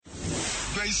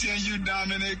great seeing you,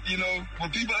 Dominic. You know,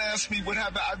 when people ask me what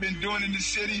have I've been doing in the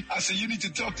city, I say, you need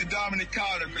to talk to Dominic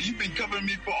Carter, because you've been covering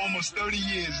me for almost 30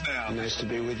 years now. Nice to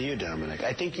be with you, Dominic.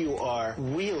 I think you are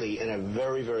really in a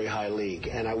very, very high league.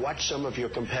 And I watch some of your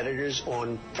competitors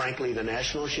on, frankly, the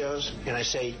national shows, and I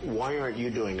say, why aren't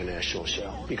you doing a national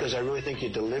show? Because I really think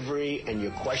your delivery and your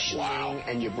questioning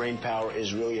and your brain power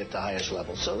is really at the highest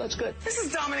level. So that's good. This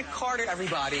is Dominic Carter,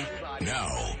 everybody. Now,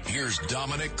 here's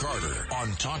Dominic Carter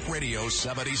on Talk Radio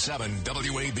 77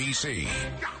 WABC.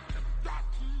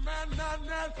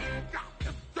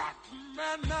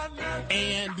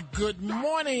 And good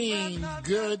morning,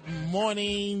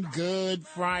 good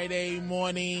Friday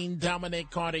morning. Dominic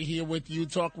Carter here with you,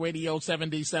 Talk Radio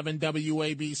 77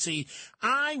 WABC.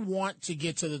 I want to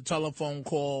get to the telephone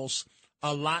calls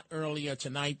a lot earlier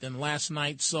tonight than last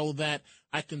night so that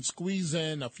I can squeeze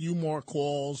in a few more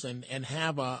calls and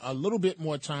have a little bit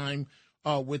more time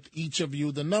with each of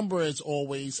you. The number is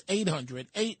always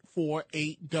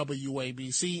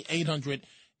 800-848-WABC,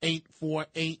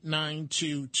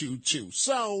 800-848-9222.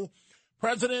 So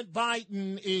President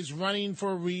Biden is running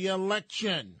for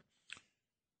re-election.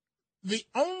 The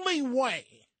only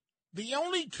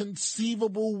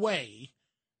conceivable way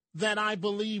that I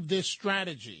believe this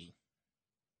strategy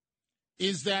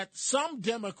is that some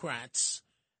Democrats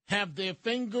have their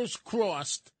fingers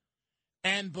crossed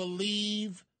and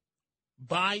believe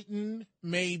Biden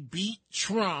may beat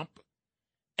Trump,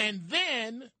 and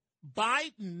then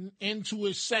Biden, into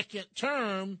his second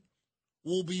term,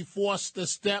 will be forced to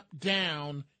step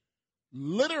down,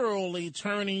 literally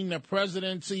turning the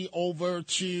presidency over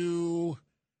to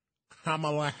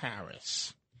Kamala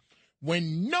Harris,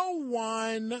 when no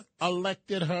one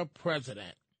elected her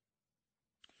president.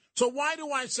 So why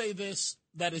do I say this,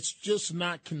 that it's just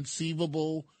not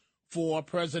conceivable for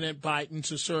President Biden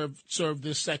to serve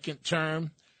this second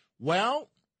term? Well,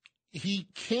 he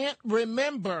can't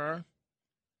remember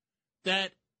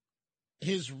that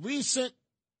his recent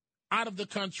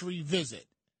out-of-the-country visit.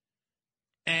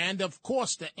 And, of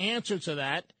course, the answer to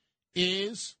that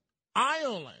is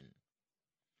Ireland.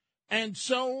 And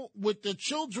so, with the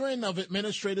children of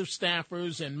administrative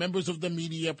staffers and members of the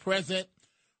media present,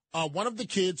 one of the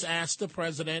kids asked the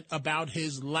president about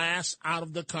his last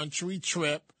out-of-the-country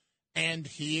trip, and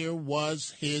here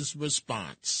was his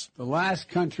response. The last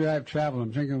country I've traveled,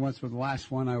 I'm thinking what's the last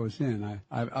one I was in.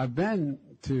 I've been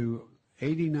to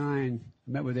 89,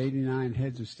 met with 89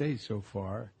 heads of state so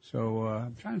far. So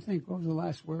I'm trying to think, where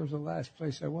was the last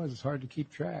place I was? It's hard to keep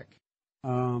track.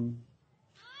 Yeah,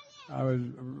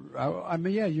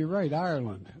 you're right,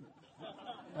 Ireland.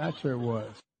 That's where it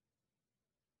was.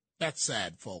 That's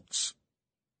sad, folks.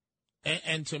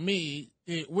 And to me,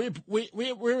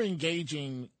 we're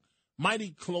engaging mighty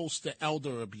close to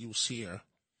elder abuse here.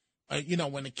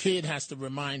 When a kid has to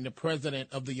remind the president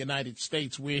of the United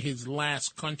States where his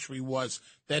last country was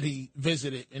that he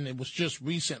visited, and it was just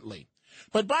recently.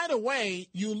 But by the way,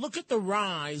 you look at the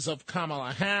rise of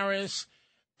Kamala Harris,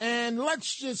 and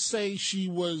let's just say she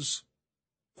was,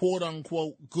 quote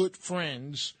unquote, good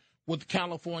friends with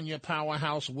California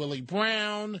powerhouse Willie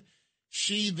Brown.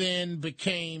 She then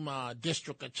became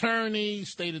district attorney,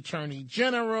 state attorney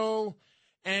general,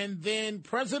 and then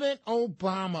President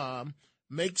Obama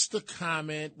makes the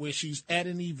comment where she's at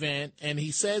an event, and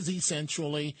he says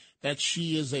essentially that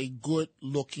she is a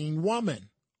good-looking woman,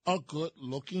 and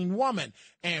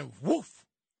woof,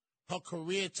 her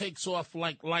career takes off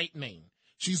like lightning.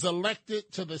 She's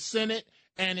elected to the Senate,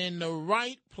 and in the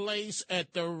right place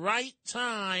at the right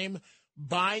time,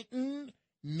 Biden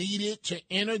needed to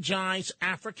energize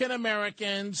African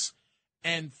Americans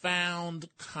and found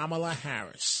Kamala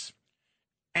Harris.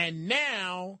 And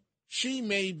now she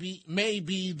may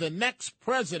be the next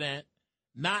president,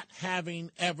 not having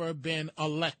ever been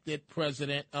elected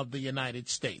president of the United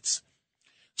States.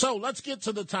 So let's get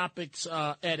to the topics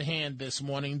at hand this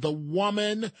morning. The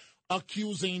woman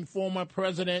accusing former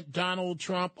President Donald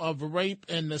Trump of rape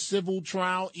in the civil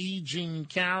trial, E. Jean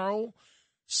Carroll,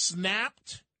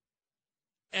 snapped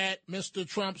at Mr.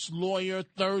 Trump's lawyer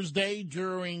Thursday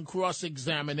during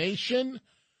cross-examination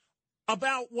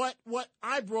about what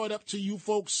I brought up to you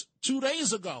folks 2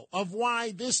 days ago of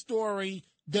why this story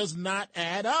does not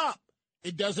add up.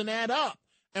 It doesn't add up.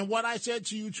 And what I said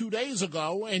to you 2 days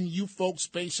ago, and you folks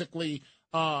basically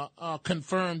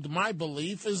confirmed my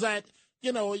belief, is that,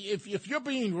 if you're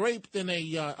being raped in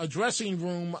a dressing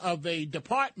room of a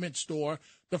department store,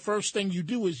 the first thing you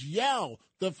do is yell.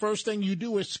 The first thing you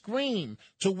do is scream,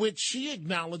 to which she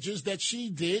acknowledges that she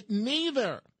did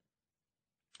neither.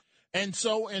 And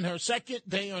so in her second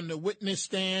day on the witness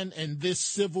stand in this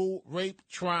civil rape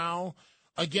trial,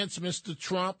 against Mr.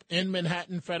 Trump in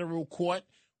Manhattan federal court,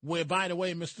 where, by the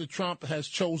way, Mr. Trump has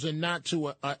chosen not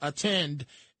to attend.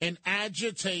 An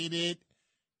agitated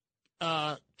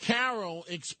Carol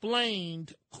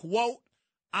explained, quote,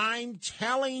 "I'm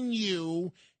telling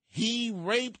you, he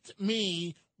raped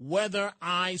me whether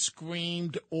I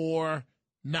screamed or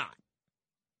not."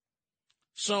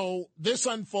 So this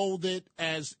unfolded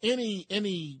as any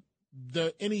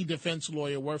defense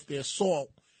lawyer worth their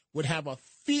salt would have a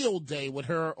field day with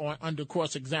her under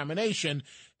cross-examination,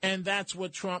 and that's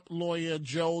what Trump lawyer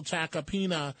Joe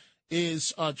Tacopina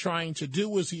is trying to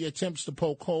do as he attempts to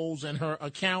poke holes in her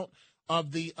account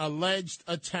of the alleged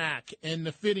attack in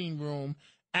the fitting room,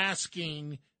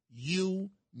 asking, "You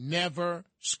never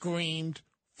screamed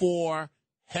for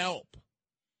help."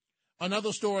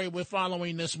 Another story we're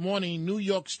following this morning, New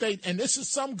York State, and this is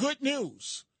some good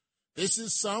news. This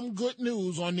is some good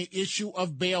news on the issue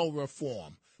of bail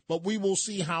reform, but we will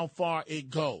see how far it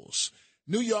goes.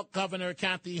 New York Governor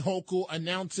Kathy Hochul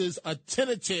announces a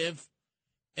tentative,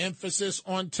 emphasis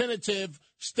on tentative,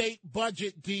 state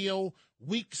budget deal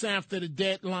weeks after the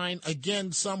deadline.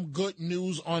 Again, some good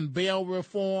news on bail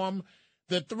reform.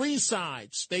 The three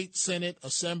sides, state, Senate,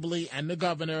 Assembly, and the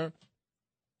governor,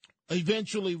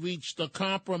 eventually reached a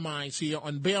compromise here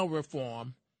on bail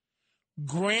reform,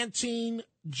 granting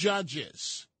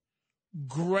judges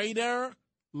greater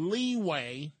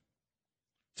leeway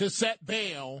to set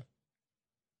bail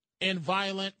in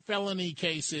violent felony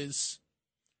cases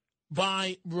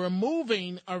by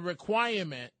removing a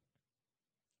requirement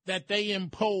that they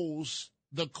impose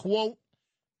the, quote,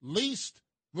 least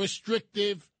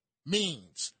restrictive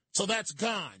means. So that's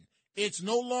gone. It's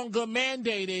no longer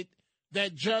mandated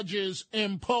that judges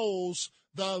impose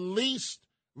the least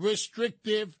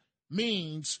restrictive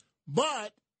means,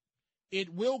 but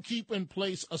it will keep in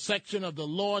place a section of the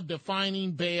law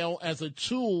defining bail as a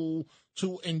tool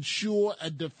to ensure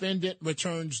a defendant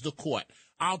returns to court.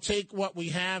 I'll take what we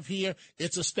have here.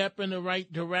 It's a step in the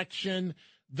right direction.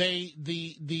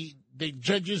 The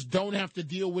judges don't have to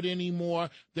deal with anymore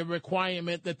the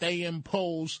requirement that they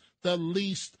impose the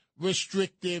least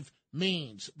restrictive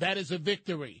means. That is a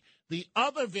victory. The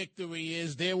other victory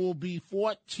is there will be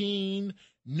 14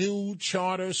 new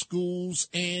charter schools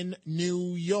in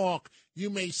New York. You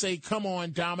may say, come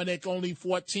on, Dominic, only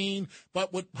 14.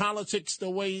 But with politics the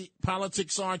way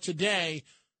politics are today,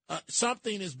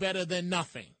 something is better than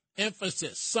nothing.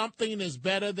 Emphasis, something is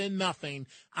better than nothing.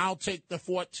 I'll take the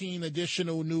 14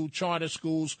 additional new charter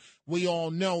schools. We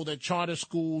all know that charter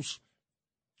schools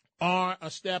are a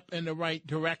step in the right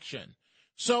direction.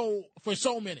 So for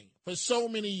so many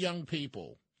young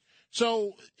people.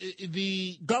 So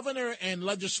the governor and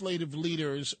legislative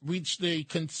leaders reached a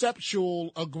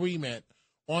conceptual agreement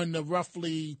on the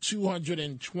roughly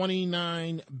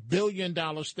 $229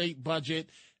 billion state budget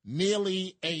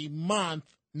nearly a month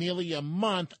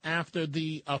after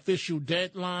the official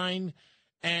deadline.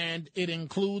 And it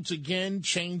includes, again,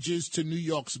 changes to New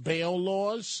York's bail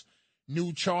laws,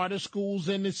 new charter schools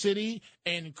in the city,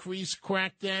 increased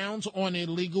crackdowns on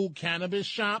illegal cannabis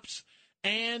shops,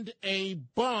 and a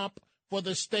bump for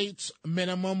the state's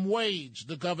minimum wage.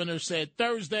 The governor said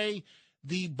Thursday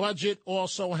the budget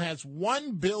also has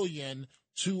 $1 billion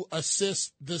to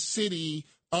assist the city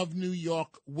of New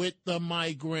York with the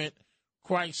migrant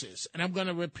crisis. And I'm going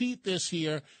to repeat this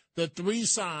here. The three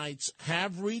sides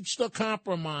have reached a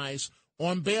compromise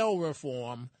on bail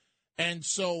reform, and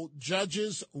so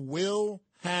judges will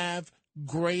have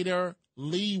greater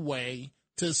leeway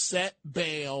to set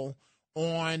bail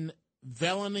on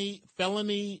felony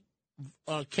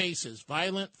cases,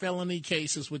 violent felony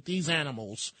cases with these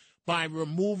animals by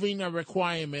removing a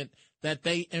requirement that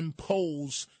they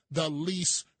impose the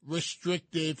least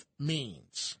restrictive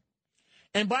means.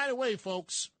 And by the way,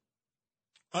 folks,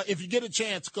 if you get a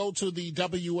chance, go to the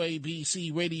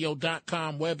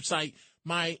WABCRadio.com website.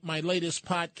 My latest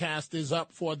podcast is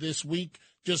up for this week.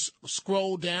 Just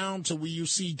scroll down to where you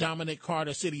see Dominic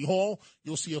Carter City Hall.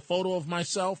 You'll see a photo of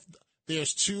myself.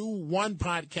 There's two. One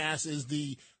podcast is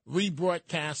the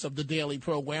rebroadcast of the daily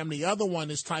program. The other one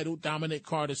is titled Dominic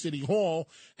Carter City Hall.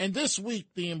 And this week,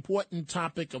 the important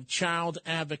topic of child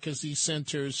advocacy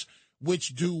centers,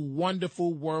 which do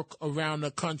wonderful work around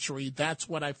the country. That's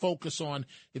what I focus on.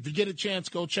 If you get a chance,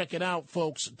 go check it out,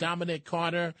 folks. Dominic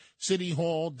Carter, City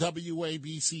Hall,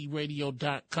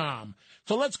 WABCRadio.com.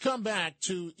 So let's come back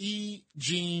to E.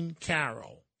 Jean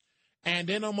Carroll.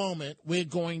 And in a moment, we're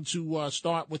going to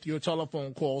start with your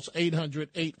telephone calls,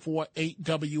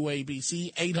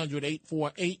 800-848-WABC,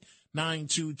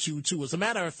 800-848-9222. As a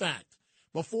matter of fact,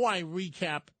 before I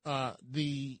recap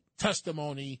the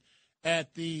testimony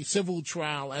at the civil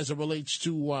trial as it relates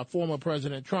to former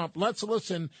President Trump. Let's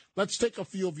listen. Let's take a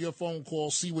few of your phone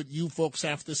calls, see what you folks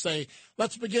have to say.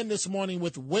 Let's begin this morning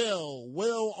with Will.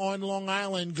 Will on Long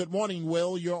Island. Good morning,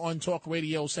 Will. You're on Talk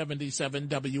Radio 77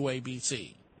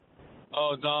 WABC.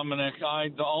 Oh, Dominic,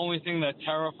 the only thing that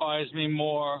terrifies me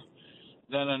more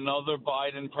than another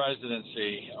Biden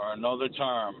presidency or another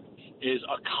term is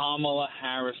a Kamala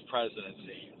Harris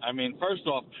presidency. I mean, first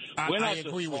off, we're not just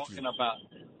talking about –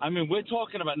 I mean, we're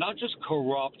talking about not just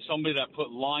corrupt, somebody that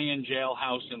put lying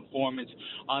jailhouse informants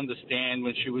on the stand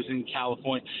when she was in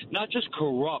California, not just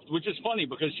corrupt, which is funny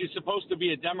because she's supposed to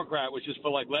be a Democrat, which is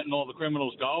for, like, letting all the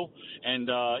criminals go and,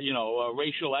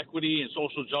 racial equity and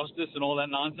social justice and all that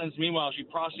nonsense. Meanwhile, she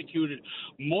prosecuted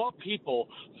more people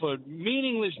for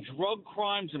meaningless drug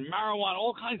crimes and marijuana,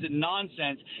 all kinds of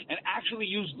nonsense, and actually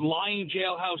used lying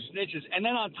jailhouse snitches. And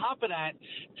then on top of that,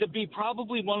 to be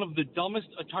probably one of the dumbest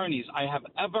attorneys I have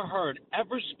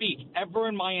ever speak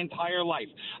in my entire life.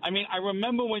 I mean, I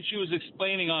remember when she was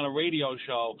explaining on a radio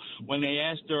show when they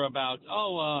asked her about,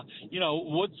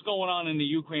 what's going on in the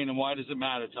Ukraine and why does it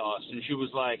matter to us? And she was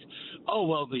like, oh,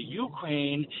 well, the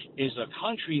Ukraine is a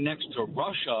country next to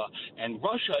Russia, and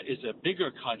Russia is a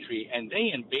bigger country, and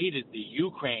they invaded the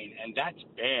Ukraine, and that's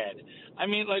bad. I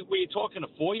mean, like, were you talking to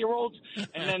 4-year-olds?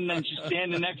 And then she's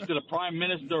standing next to the prime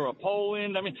minister of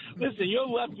Poland. I mean, listen, your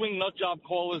left-wing nutjob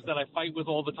callers that I fight with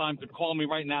all the time could call me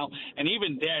right now, and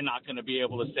even they're not going to be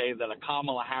able to say that a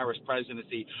Kamala Harris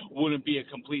presidency wouldn't be a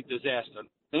complete disaster.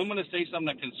 I'm going to say something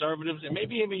that conservatives, and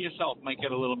maybe even yourself, might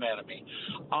get a little mad at me.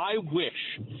 I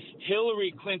wish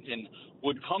Hillary Clinton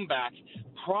would come back,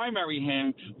 primary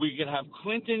him. We could have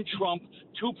Clinton, Trump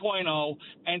 2.0.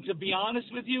 And to be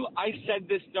honest with you, I said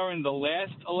this during the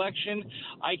last election.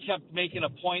 I kept making a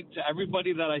point to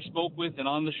everybody that I spoke with and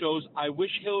on the shows. I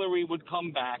wish Hillary would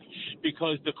come back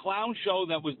because the clown show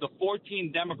that was the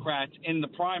 14 Democrats in the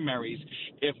primaries,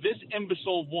 if this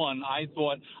imbecile won, I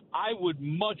thought I would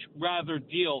much rather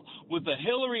deal with a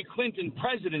Hillary Clinton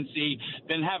presidency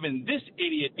than having this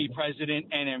idiot be president.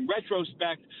 And in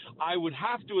retrospect, I would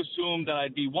have to assume that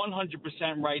I'd be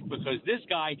 100% right because this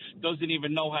guy doesn't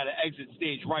even know how to exit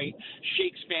stage right,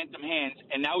 shakes phantom hands,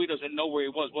 and now he doesn't know where he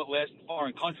was, what last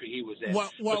foreign country he was in.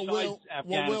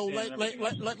 Will,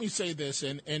 let me say this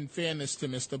in fairness to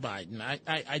Mr. Biden.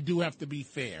 I do have to be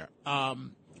fair.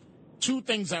 Two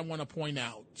things I want to point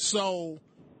out. So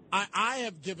I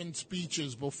have given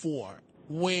speeches before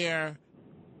where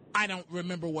I don't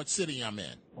remember what city I'm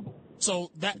in.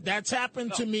 So that's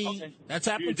happened to me. Okay. That's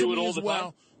happened to me as well.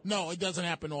 Time? No, it doesn't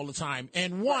happen all the time.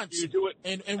 And once,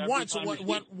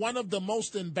 one of the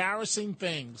most embarrassing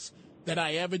things that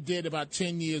I ever did about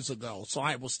 10 years ago. So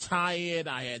I was tired.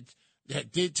 I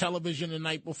had did television the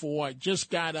night before. I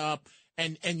just got up.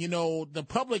 And the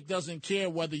public doesn't care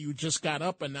whether you just got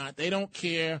up or not. They don't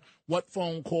care what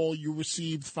phone call you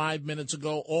received 5 minutes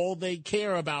ago. All they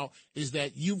care about is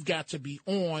that you've got to be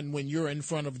on when you're in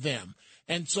front of them.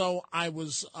 And so I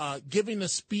was giving a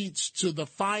speech to the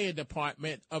fire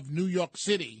department of New York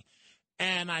City.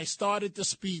 And I started the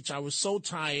speech. I was so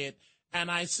tired.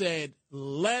 And I said,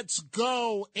 let's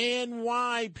go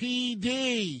NYPD.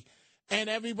 And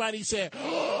everybody said,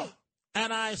 oh.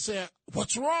 And I said,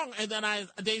 what's wrong? And then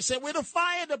they said, we're the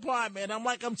fire department. I'm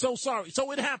like, I'm so sorry.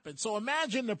 So it happened. So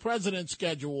imagine the president's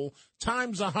schedule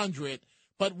times 100.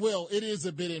 But, Will, it is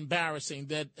a bit embarrassing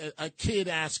that a kid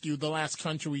asks you the last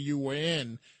country you were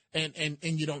in and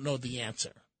you don't know the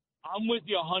answer. I'm with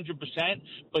you 100%,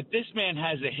 but this man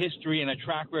has a history and a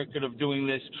track record of doing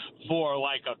this for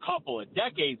like a couple of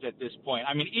decades at this point.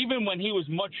 I mean, even when he was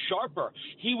much sharper,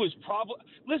 he was probably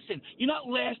 – listen, you're not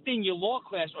last in your law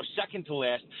class or second to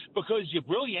last because you're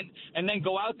brilliant and then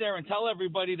go out there and tell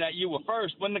everybody that you were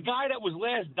first. When the guy that was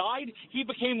last died, he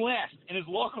became last in his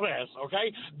law class,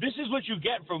 okay? This is what you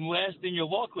get from last in your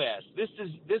law class. This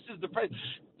is the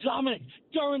Dominic,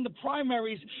 during the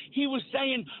primaries, he was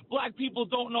saying black people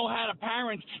don't know how to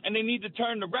parent and they need to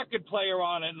turn the record player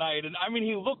on at night. And, I mean,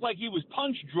 he looked like he was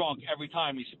punch drunk every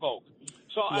time he spoke.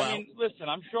 So, wow. I mean, listen,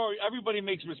 I'm sure everybody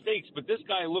makes mistakes, but this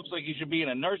guy looks like he should be in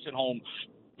a nursing home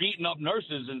beating up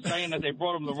nurses and saying that they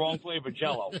brought him the wrong flavor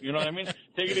Jell-O. You know what I mean?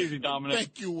 Take it easy, Dominic.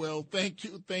 Thank you, Will. Thank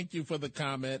you for the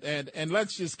comment. And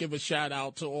let's just give a shout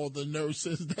out to all the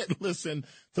nurses that listen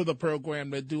to the program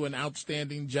that do an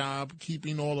outstanding job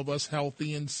keeping all of us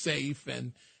healthy and safe.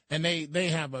 And And they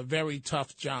have a very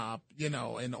tough job,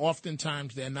 and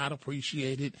oftentimes they're not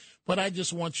appreciated. But I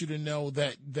just want you to know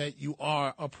that you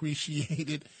are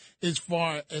appreciated as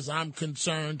far as I'm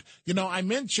concerned. I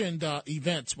mentioned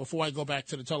events before I go back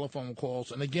to the telephone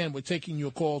calls. And, again, we're taking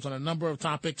your calls on a number of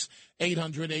topics,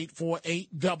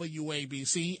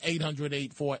 800-848-WABC,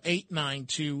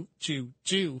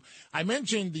 800-848-9222. I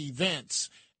mentioned the events.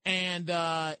 And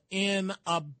in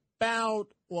about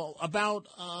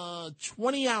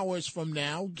 20 hours from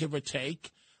now, give or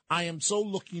take, I am so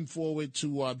looking forward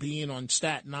to being on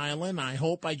Staten Island. I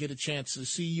hope I get a chance to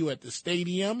see you at the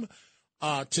stadium.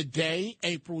 Today,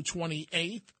 April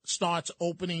 28th, starts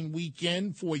opening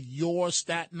weekend for your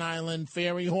Staten Island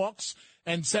Ferry Hawks,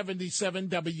 and 77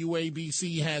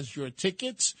 WABC has your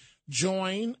tickets.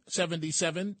 Join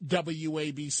 77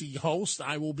 WABC hosts.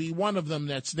 I will be one of them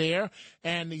that's there.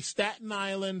 And the Staten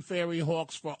Island Ferry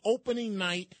Hawks for opening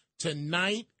night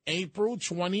tonight, April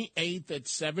 28th at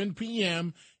 7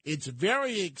 p.m. It's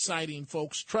very exciting,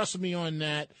 folks. Trust me on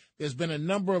that. There's been a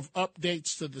number of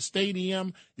updates to the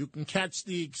stadium. You can catch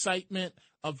the excitement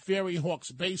of Ferry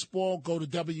Hawks baseball. Go to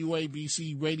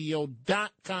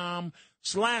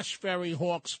WABCRadio.com/Ferry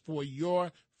Hawks for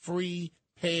your free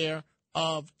pair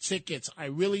of tickets. I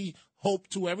really hope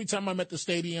to, every time I'm at the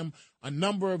stadium, a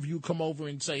number of you come over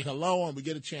and say hello and we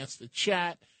get a chance to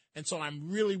chat. And so I'm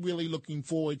really, really looking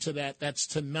forward to that. That's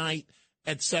tonight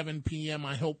at 7 p.m.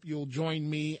 I hope you'll join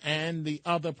me and the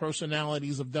other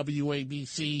personalities of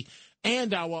WABC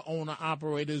and our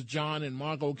owner-operators, John and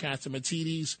Margot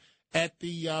Catsimatidis, at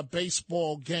the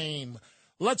baseball game.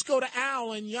 Let's go to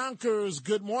Al in Yonkers.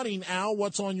 Good morning, Al.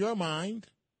 What's on your mind?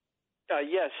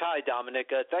 Yes. Hi,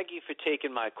 Dominic. Thank you for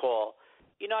taking my call.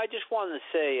 I just wanted to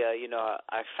say,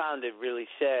 I found it really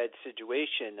sad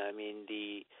situation. I mean,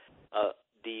 the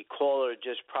caller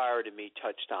just prior to me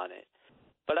touched on it.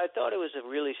 But I thought it was a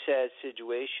really sad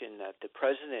situation that the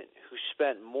president, who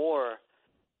spent more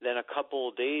than a couple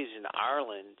of days in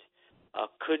Ireland,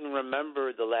 couldn't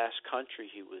remember the last country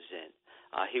he was in.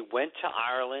 He went to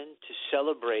Ireland to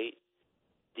celebrate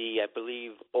the, I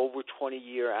believe, over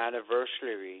 20-year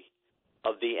anniversary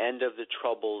of the end of the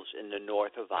Troubles in the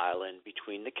north of Ireland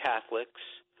between the Catholics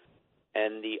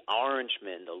and the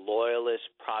Orangemen, the loyalist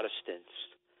Protestants.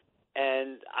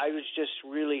 And I was just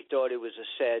really thought it was a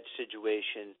sad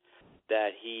situation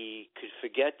that he could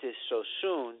forget this so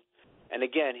soon. And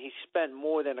again, he spent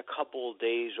more than a couple of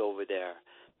days over there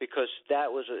because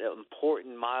that was an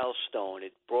important milestone.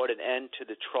 It brought an end to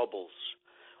the Troubles,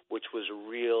 which was a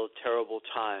real terrible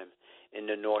time in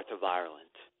the north of Ireland.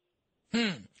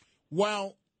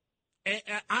 Well,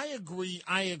 I agree.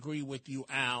 I agree with you,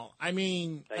 Al. I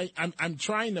mean, I'm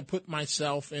trying to put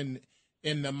myself in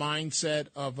the mindset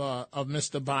of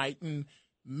Mr. Biden.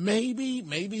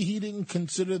 Maybe he didn't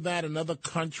consider that another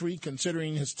country,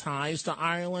 considering his ties to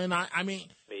Ireland. I mean,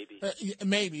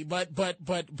 maybe, but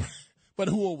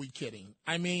who are we kidding?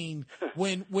 I mean,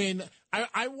 when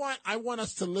I want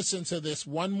us to listen to this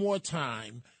one more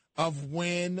time. Of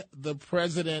when the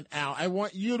president, Al, I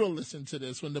want you to listen to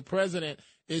this, when the president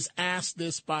is asked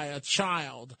this by a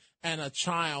child and a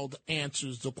child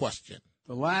answers the question.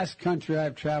 The last country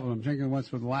I've traveled, I'm thinking what's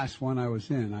the last one I was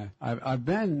in. I've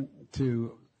been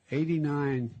to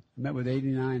 89, met with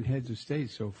 89 heads of state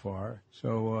so far.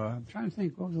 So I'm trying to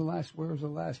think, where was the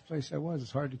last place I was?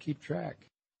 It's hard to keep track.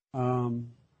 Yeah,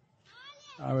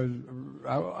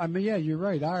 you're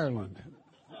right, Ireland.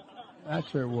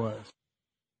 That's where it was.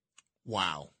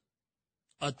 Wow.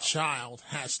 A child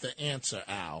has to answer,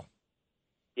 Al.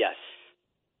 Yes.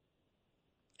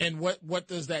 And what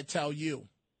does that tell you?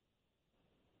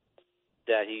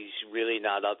 That he's really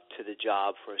not up to the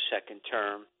job for a second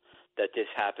term, that this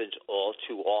happens all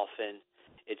too often.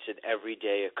 It's an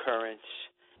everyday occurrence,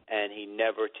 and he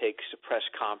never takes the press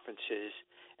conferences,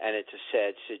 and it's a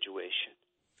sad situation.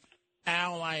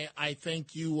 Al, I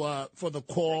thank you for the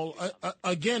call.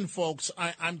 Again, folks,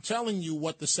 I'm telling you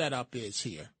what the setup is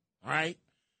here, all right?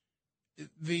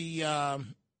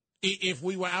 If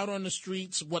we were out on the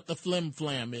streets, what the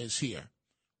flim-flam is here.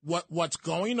 What's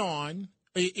going on,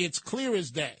 it's clear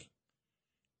as day,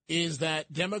 is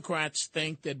that Democrats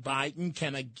think that Biden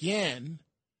can again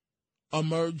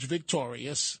emerge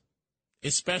victorious,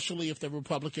 especially if the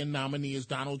Republican nominee is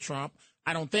Donald Trump.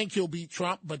 I don't think he'll beat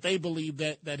Trump, but they believe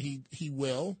that he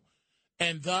will.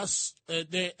 And thus,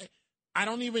 I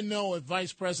don't even know if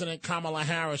Vice President Kamala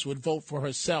Harris would vote for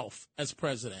herself as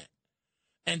president.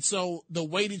 And so the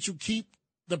way that you keep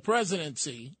the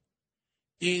presidency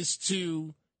is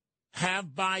to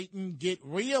have Biden get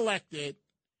reelected.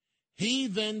 He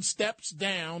then steps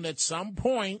down at some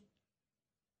point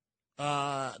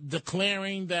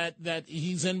declaring that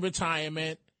he's in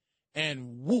retirement,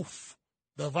 and woof,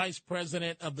 the vice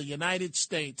president of the United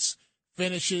States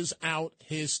finishes out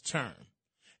his term.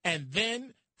 And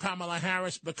then Kamala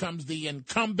Harris becomes the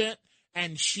incumbent,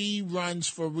 and she runs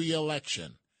for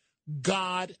re-election.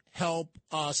 God help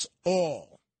us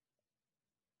all.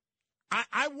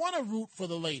 I want to root for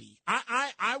the lady.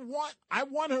 I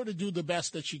want her to do the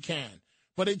best that she can.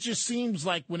 But it just seems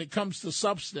like when it comes to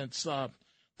substance,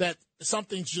 that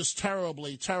something's just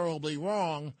terribly, terribly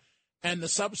wrong, and the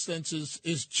substance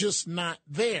is just not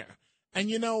there. And,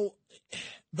 you know,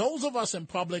 those of us in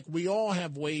public, we all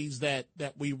have ways that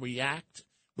we react.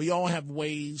 We all have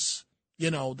ways,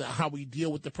 you know, how we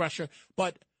deal with the pressure.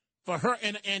 But for her,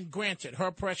 and granted,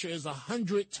 her pressure is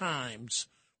 100 times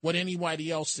what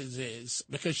anybody else's is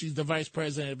because she's the vice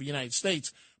president of the United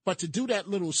States. But to do that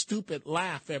little stupid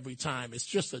laugh every time, it's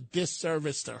just a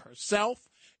disservice to herself.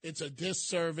 It's a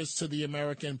disservice to the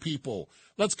American people.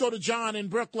 Let's go to John in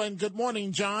Brooklyn. Good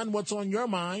morning, John. What's on your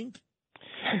mind?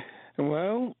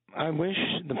 Well, I wish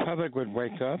the public would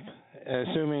wake up,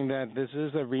 assuming that this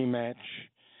is a rematch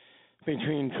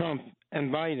between Trump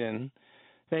and Biden.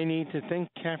 They need to think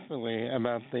carefully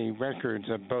about the records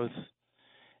of both.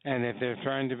 And if they're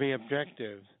trying to be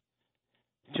objective,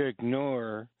 to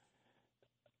ignore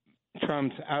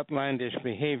Trump's outlandish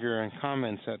behavior and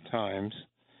comments at times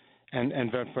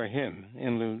and vote for him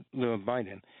in lieu of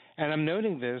Biden. And I'm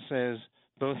noting this as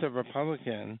both a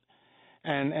Republican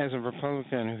and as a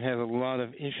Republican who has a lot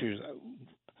of issues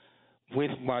with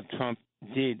what Trump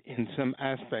did in some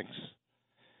aspects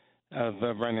of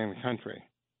running the country.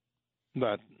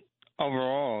 But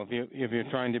overall, if you're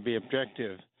trying to be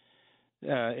objective,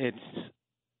 it's,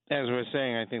 as we were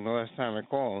saying, I think the last time I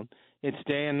called, it's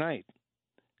day and night.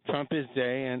 Trump is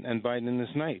day and Biden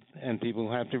is night, and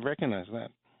people have to recognize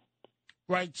that.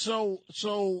 Right. So,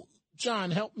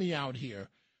 John, help me out here.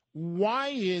 Why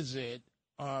is it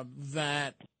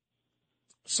that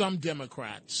some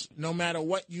Democrats, no matter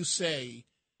what you say,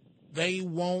 they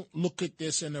won't look at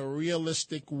this in a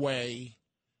realistic way?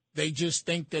 They just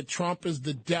think that Trump is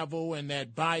the devil and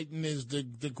that Biden is the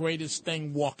greatest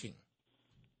thing walking.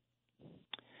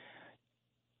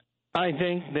 I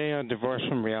think they are divorced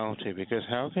from reality, because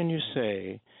how can you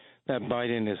say that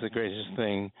Biden is the greatest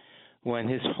thing when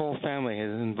his whole family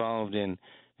is involved in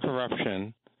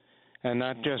corruption, and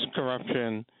not just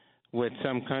corruption with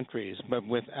some countries, but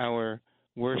with our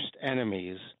worst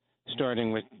enemies,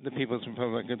 starting with the People's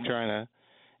Republic of China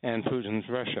and Putin's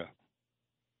Russia.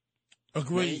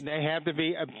 Agreed. They have to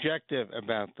be objective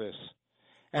about this.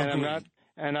 And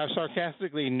I've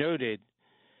sarcastically noted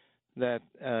that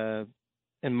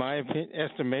in my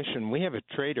estimation, we have a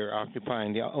traitor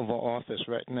occupying the Oval Office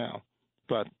right now.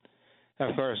 But,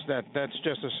 of course, that's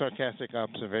just a sarcastic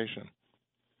observation.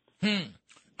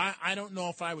 I don't know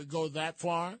if I would go that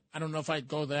far. I don't know if I'd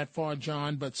go that far,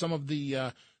 John, but some of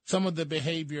the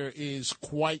behavior is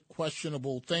quite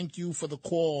questionable. Thank you for the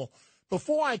call.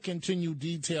 Before I continue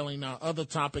detailing our other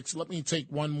topics, let me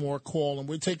take one more call, and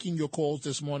we're taking your calls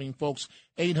this morning, folks.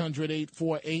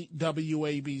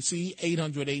 800-848-WABC,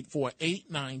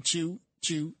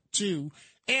 800-848-9222.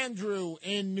 Andrew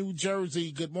in New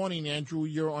Jersey. Good morning, Andrew.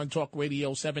 You're on Talk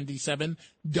Radio 77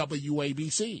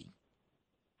 WABC.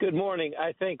 Good morning.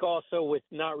 I think also with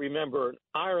not remember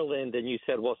Ireland, and you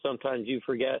said, well, sometimes you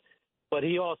forget, but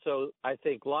he also, I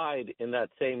think, lied in that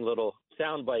same little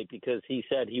soundbite, because he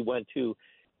said he went to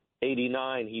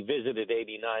 89, he visited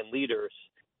 89 leaders,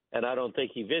 and I don't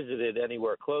think he visited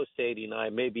anywhere close to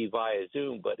 89, maybe via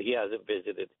Zoom, but he hasn't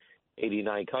visited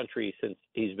 89 countries since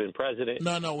he's been president.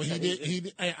 No, he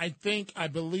did. I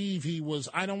believe he was.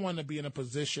 I don't want to be in a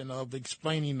position of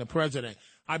explaining the president.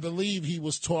 I believe he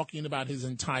was talking about his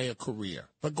entire career.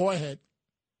 But go ahead.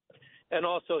 And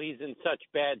also, he's in such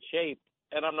bad shape,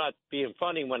 and I'm not being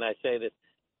funny when I say this.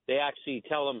 They actually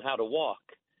tell him how to walk,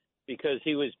 because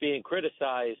he was being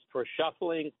criticized for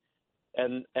shuffling,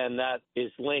 and that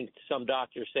is linked, some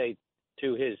doctors say,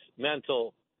 to his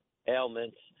mental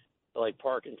ailments like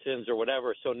Parkinson's or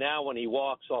whatever. So now when he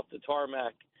walks off the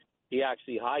tarmac, he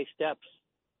actually high steps.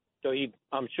 So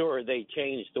I'm sure they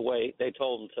changed the way they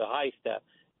told him to high step.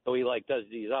 So he does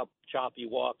these up choppy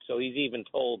walks. So he's even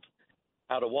told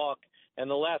how to walk. And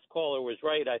the last caller was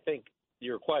right. I think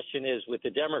your question is, with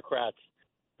the Democrats,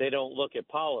 they don't look at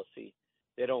policy.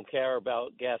 They don't care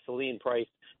about gasoline price.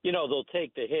 They'll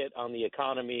take the hit on the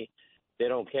economy. They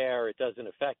don't care. It doesn't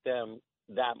affect them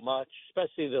that much,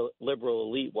 especially the liberal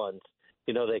elite ones.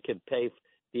 They could pay.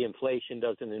 The inflation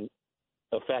doesn't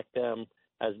affect them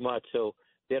as much, so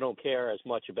they don't care as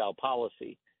much about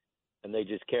policy, and they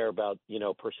just care about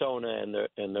persona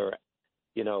and their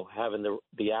having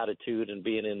the attitude and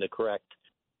being in the correct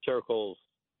circles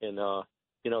in, the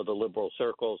liberal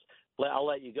circles. I'll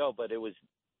let you go, but it was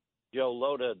Joe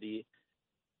Lota,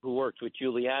 who worked with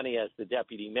Giuliani as the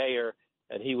deputy mayor,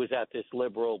 and he was at this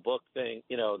liberal book thing,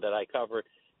 that I covered,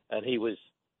 and he was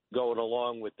going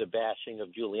along with the bashing of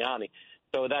Giuliani.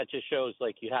 So that just shows,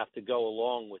 you have to go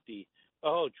along with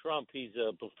Trump, he's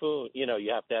a buffoon. You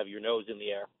have to have your nose in the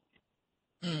air.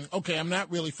 Okay, I'm not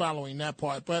really following that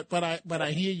part, but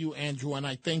I hear you, Andrew, and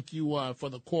I thank you for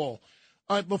the call.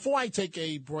 Before I take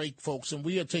a break, folks, and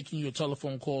we are taking your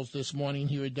telephone calls this morning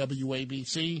here at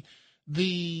WABC,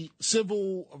 the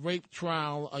civil rape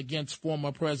trial against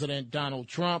former President Donald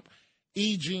Trump.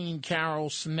 E. Jean Carroll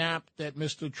snapped at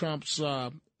Mr. Trump's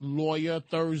lawyer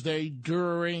Thursday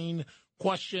during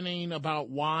questioning about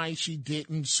why she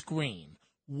didn't scream.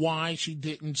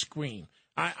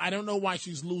 I don't know why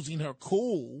she's losing her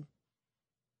cool,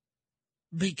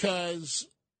 because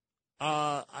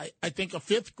I think a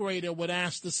fifth grader would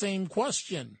ask the same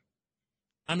question.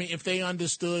 I mean, if they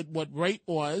understood what rape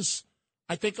was,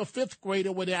 I think a fifth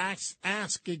grader would ask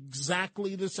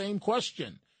exactly the same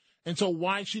question. And so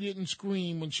why she didn't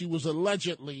scream when she was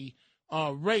allegedly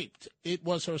raped. It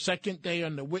was her second day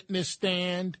on the witness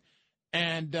stand,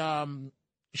 and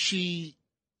she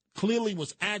clearly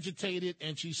was agitated,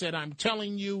 and she said, "I'm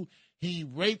telling you, he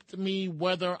raped me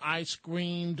whether I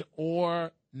screamed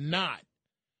or not."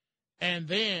 And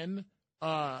then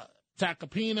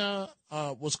Tacopina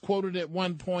was quoted at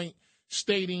one point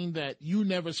stating that you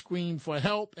never screamed for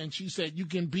help, and she said, "You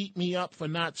can beat me up for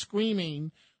not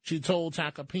screaming," she told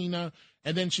Tacopina.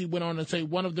 And then she went on to say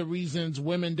one of the reasons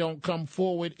women don't come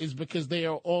forward is because they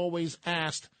are always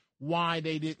asked why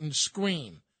they didn't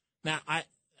scream. Now,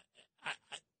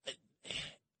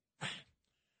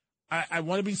 I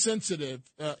want to be sensitive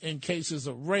in cases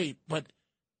of rape, but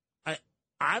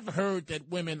I've heard that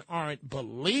women aren't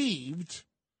believed.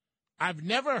 I've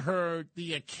never heard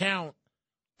the account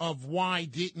of why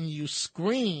didn't you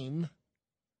scream.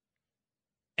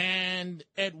 And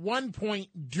at one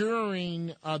point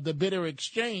during the bitter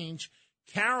exchange,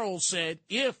 Carol said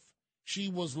if she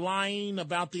was lying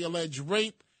about the alleged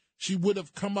rape, she would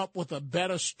have come up with a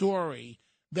better story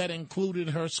that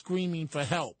included her screaming for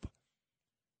help.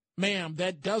 Ma'am,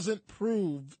 that doesn't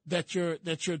prove that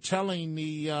you're telling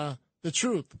the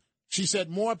truth. She said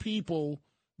more people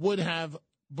would have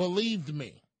believed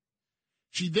me.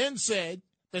 She then said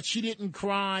that she didn't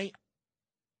cry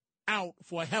out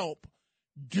for help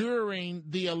during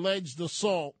the alleged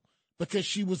assault because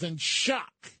she was in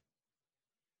shock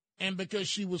and because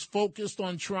she was focused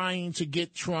on trying to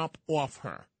get Trump off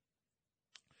her.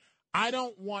 I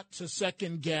don't want to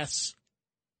second guess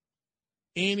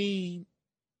any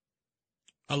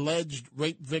alleged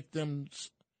rape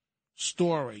victim's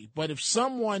story, but if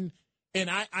someone, and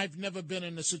I've never been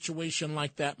in a situation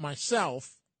like that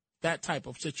myself, that type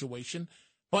of situation,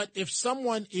 but if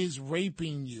someone is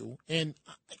raping you, and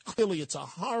clearly it's a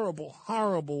horrible,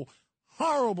 horrible,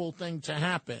 horrible thing to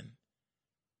happen,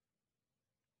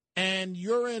 and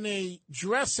you're in a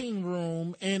dressing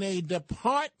room in a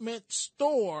department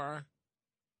store,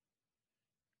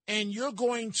 and you're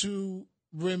going to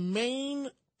remain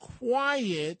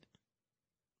quiet,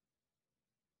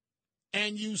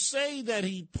 and you say that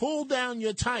he pulled down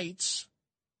your tights,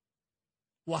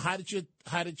 well, how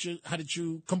did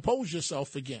you compose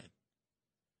yourself again?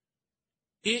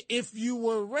 If you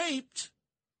were raped,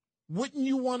 wouldn't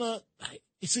you want to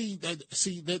see?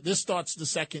 This starts the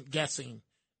second guessing,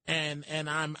 and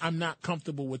I'm not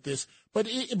comfortable with this. But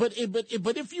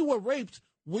if you were raped,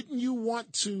 wouldn't you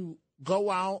want to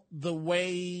go out the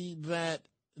way that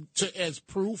as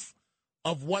proof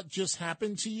of what just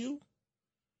happened to you?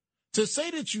 To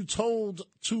say that you told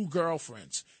two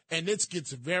girlfriends, and this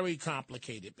gets very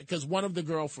complicated because one of the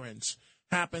girlfriends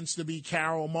happens to be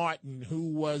Carol Martin, who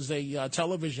was a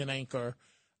television anchor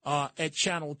at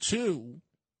Channel 2,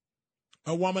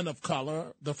 a woman of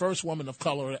color, the first woman of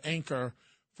color anchor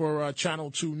for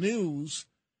Channel 2 News.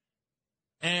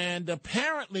 And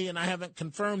apparently, and I haven't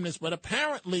confirmed this, but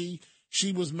apparently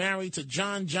she was married to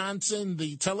John Johnson,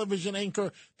 the television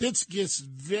anchor. This gets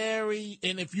very,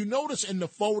 and if you notice in the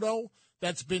photo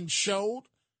that's been showed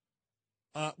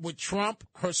with Trump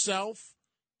herself,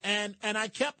 and I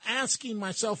kept asking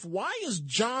myself, why is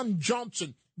John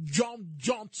Johnson,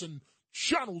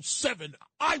 Channel 7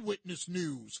 Eyewitness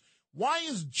News, why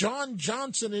is John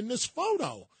Johnson in this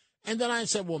photo? And then I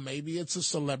said, well, maybe it's a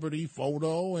celebrity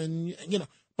photo, and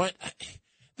but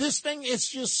this thing is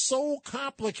just so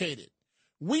complicated.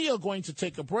 We are going to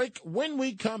take a break. When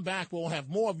we come back, we'll have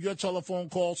more of your telephone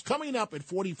calls coming up at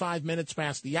 45 minutes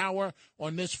past the hour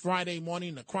on this Friday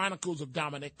morning. The Chronicles of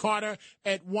Dominic Carter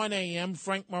at 1 a.m.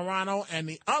 Frank Morano and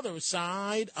the other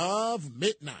side of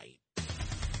midnight.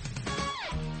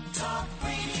 Talk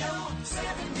Radio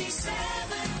 77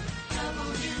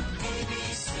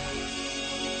 WABC.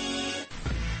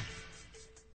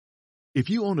 If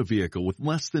you own a vehicle with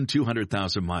less than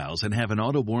 200,000 miles and have an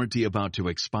auto warranty about to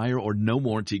expire or no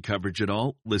warranty coverage at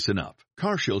all, listen up.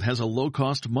 CarShield has a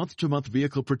low-cost month-to-month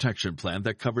vehicle protection plan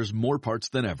that covers more parts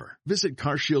than ever. Visit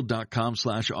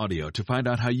carshield.com/audio to find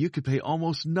out how you could pay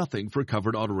almost nothing for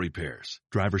covered auto repairs.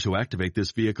 Drivers who activate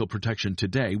this vehicle protection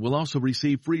today will also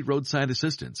receive free roadside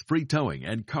assistance, free towing,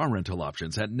 and car rental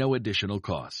options at no additional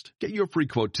cost. Get your free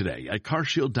quote today at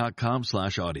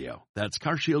carshield.com/audio. That's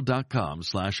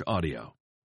carshield.com/audio.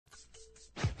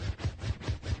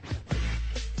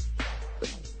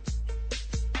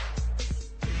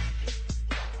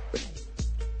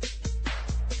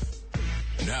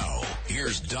 Now,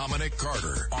 here's Dominic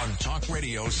Carter on Talk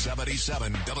Radio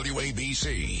 77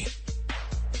 WABC.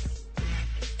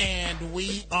 And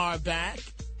we are back.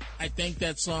 I think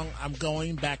that song, I'm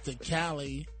Going Back to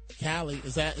Cali. Cali,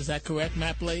 is that correct,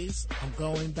 Matt Blaze? I'm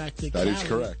going back to Cali. That is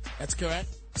correct. That's correct.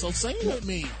 So sing with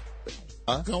me.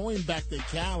 Huh? Going back to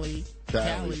Cali.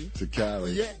 Cali. To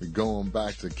Cali. Yeah. Going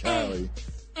back to Cali.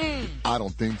 I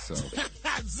don't think so.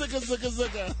 Zugga, zugga,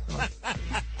 zugga.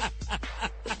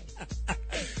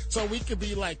 So we could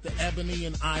be like the ebony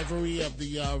and ivory of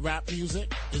the rap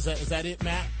music. Is that it,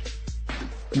 Matt?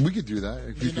 We could do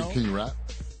that. Can you rap?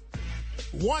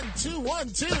 1, 2, 1,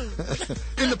 2.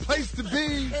 In the place to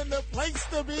be. In the place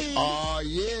to be. Oh,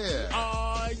 yeah.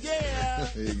 Oh, yeah.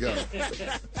 There you go.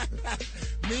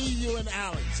 Me, you, and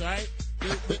Alex, right?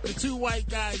 The two white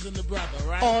guys and the brother,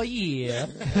 right? Oh, yeah.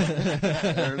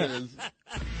 There it is.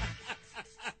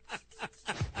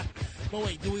 But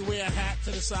wait, do we wear a hat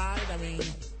to the side? I mean...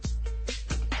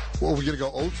 Well, we're going to go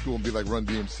old school and be like Run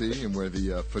DMC and wear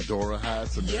the fedora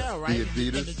hats and the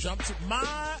Adidas. And the jumpsuit.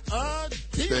 My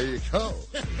Adidas. There you go.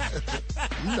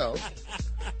 You know.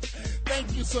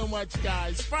 Thank you so much,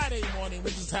 guys. Friday morning, we're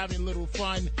just having a little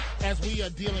fun as we are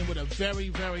dealing with a very,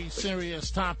 very serious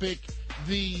topic.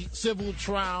 The civil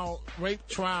trial, rape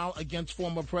trial against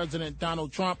former President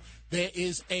Donald Trump. There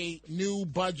is a new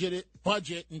budget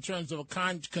in terms of a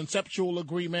conceptual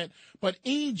agreement. But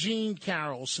E. Jean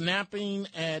Carroll snapping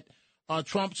at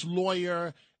Trump's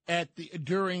lawyer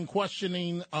during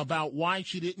questioning about why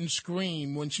she didn't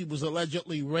scream when she was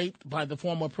allegedly raped by the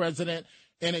former president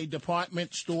in a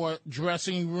department store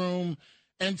dressing room.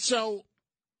 And so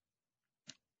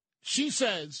she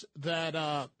says that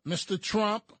Mr.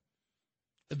 Trump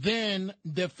then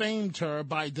defamed her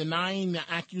by denying the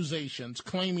accusations,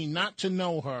 claiming not to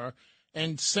know her,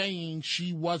 and saying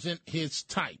she wasn't his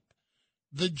type.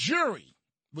 The jury,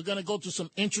 we're going to go to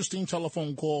some interesting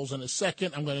telephone calls in a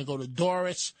second. I'm going to go to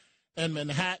Doris in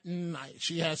Manhattan.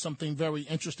 She has something very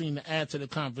interesting to add to the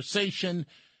conversation.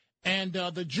 And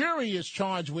the jury is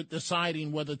charged with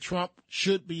deciding whether Trump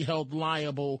should be held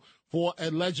liable for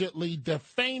allegedly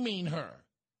defaming her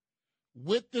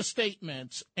with the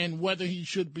statements and whether he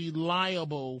should be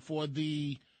liable for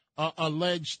the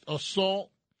alleged assault.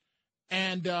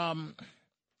 And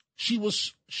she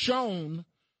was shown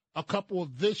a couple of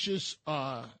vicious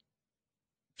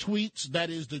tweets. That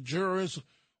is, the jurors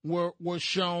were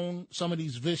shown some of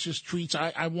these vicious tweets.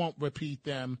 I won't repeat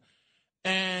them.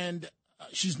 And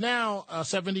she's now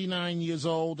 79 years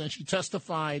old, and she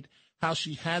testified how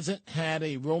she hasn't had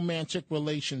a romantic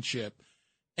relationship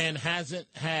and hasn't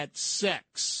had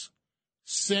sex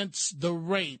since the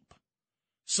rape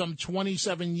some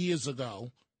 27 years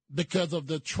ago because of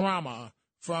the trauma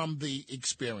from the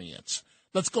experience.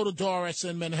 Let's go to Doris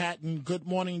in Manhattan. Good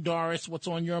morning, Doris. What's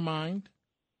on your mind?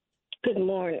 Good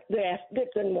morning.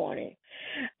 Good morning.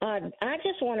 I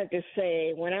just wanted to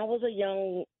say, when I was a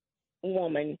young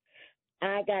woman,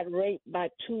 I got raped by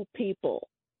two people.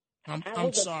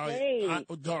 I'm sorry.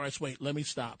 Doris, wait, let me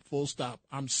stop. Full stop.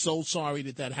 I'm so sorry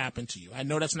that happened to you. I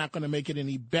know that's not going to make it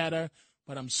any better,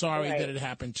 but I'm sorry that it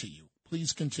happened to you.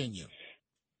 Please continue.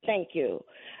 Thank you.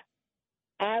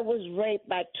 I was raped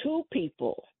by two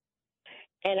people,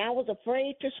 and I was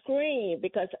afraid to scream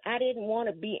because I didn't want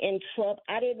to be in trouble.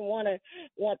 I didn't want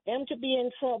them to be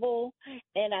in trouble,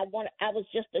 and I was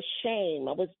just ashamed.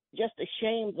 I was just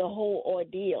ashamed of the whole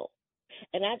ordeal.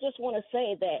 And I just want to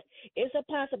say that it's a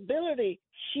possibility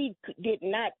she did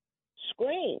not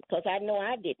scream because I know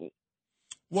I didn't.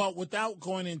 Well, without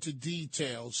going into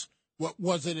details, What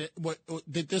was it? What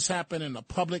did this happen in a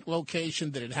public location?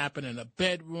 Did it happen in a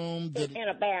bedroom? In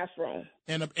a bathroom.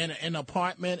 In an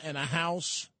apartment, in a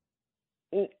house?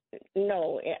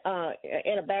 No,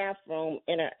 in a bathroom,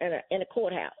 in a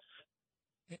courthouse.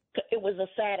 It was a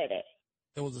Saturday.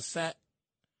 It was a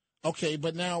Okay,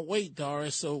 but now wait,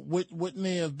 Doris. So wouldn't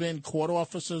there have been court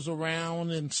officers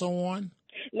around and so on?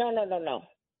 No.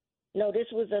 No, this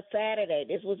was a Saturday.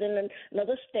 This was in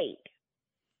another state.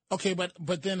 Okay,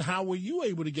 but then how were you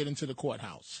able to get into the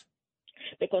courthouse?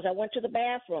 Because I went to the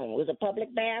bathroom. It was a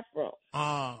public bathroom.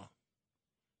 Ah.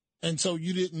 And so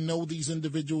you didn't know these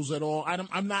individuals at all? I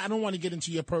don't want to get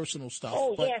into your personal stuff.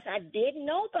 Oh, yes, I did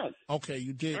know them. Okay,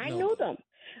 you did know. I knew them.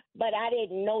 But I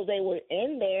didn't know they were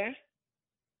in there.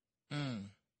 Mm.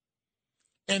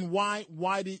 And why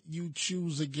did you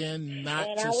choose again not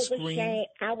and to I was scream? Ashamed.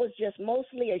 I was just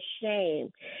mostly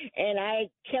ashamed. And I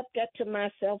kept that to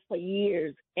myself for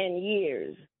years and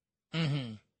years.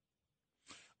 Mm-hmm.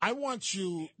 I want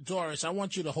you, Doris, I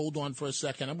want you to hold on for a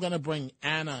second. I'm going to bring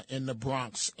Anna in the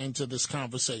Bronx into this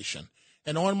conversation.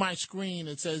 And on my screen,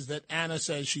 it says that Anna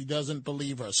says she doesn't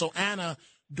believe her. So, Anna,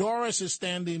 Doris is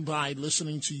standing by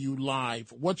listening to you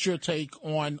live. What's your take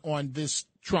on this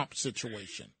Trump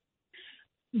situation?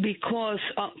 Because,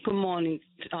 good morning,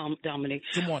 Dominic.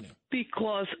 Good morning.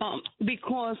 Because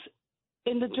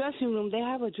in the dressing room, they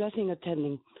have a dressing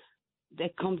attendant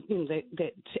that comes in,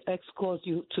 that escorts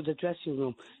you to the dressing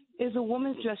room. It's a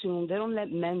woman's dressing room. They don't let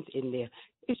men in there.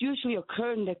 It's usually a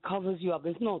curtain that covers you up.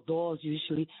 There's no doors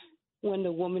usually when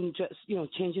the woman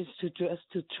changes to dress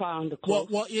to try on the clothes.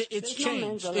 Well, it's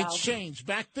changed. It's changed.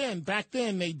 Back then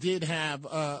they did have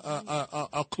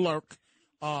a clerk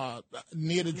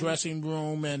near the dressing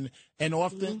room, and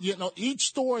often each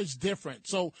store is different.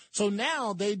 So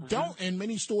now they don't. In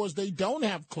many stores they don't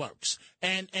have clerks,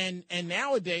 and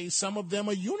nowadays some of them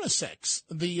are unisex.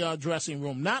 The dressing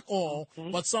room, not all,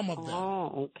 but some of them.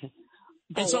 Oh, okay.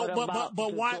 And so,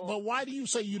 but why do you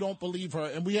say you don't believe her?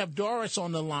 And we have Doris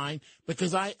on the line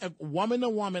because woman to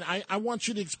woman, I want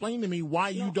you to explain to me why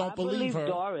you don't believe her.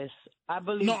 Doris. I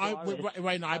believe Doris.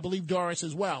 Right now, I believe Doris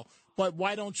as well. But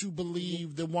why don't you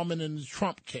believe the woman in the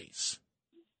Trump case?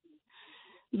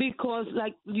 Because,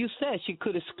 like you said, she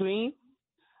could have screamed.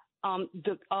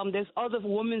 There's other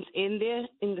women in there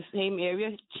in the same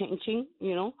area changing,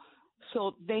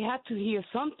 So they had to hear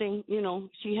something,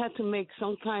 She had to make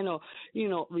some kind of,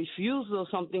 refusal or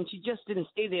something. She just didn't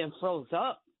stay there and froze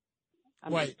up.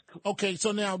 Right. Okay,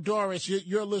 so now, Doris,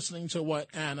 you're listening to what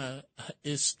Anna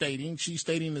is stating. She's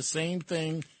stating the same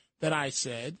thing that I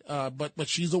said, but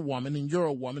she's a woman and you're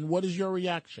a woman. What is your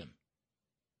reaction?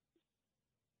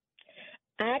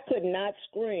 I could not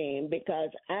scream because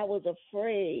I was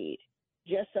afraid,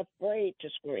 just afraid to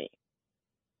scream,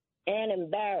 and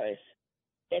embarrassed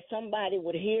that somebody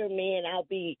would hear me and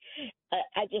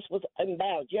I just was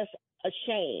embarrassed, just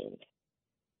ashamed.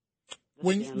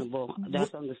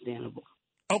 That's understandable.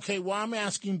 Okay, well, I'm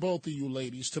asking both of you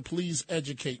ladies to please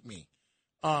educate me.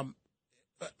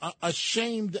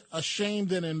 Ashamed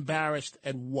and embarrassed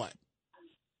at what?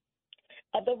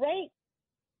 Of the rape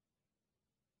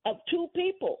of two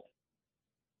people.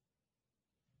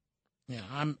 Yeah,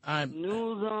 I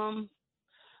knew them.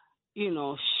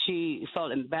 She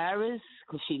felt embarrassed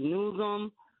because she knew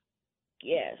them.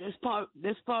 Yes.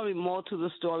 There's probably more to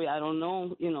the story. I don't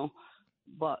know,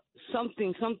 but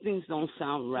something's don't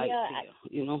sound right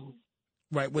there,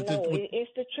 Right.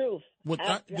 It's the truth. With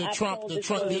the Trump,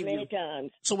 many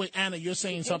times. So wait, Anna, you're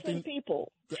saying something.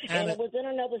 People, Anna, and it was in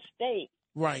another state.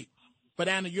 Right, but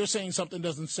Anna, you're saying something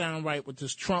doesn't sound right with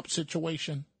this Trump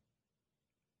situation.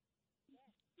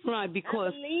 Right,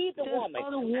 because there's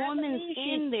other women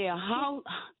in there.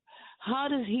 How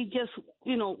does he just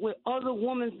with other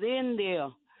women in there,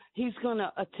 he's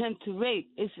gonna attempt to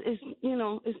rape? It's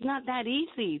not that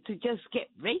easy to just get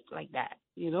raped like that.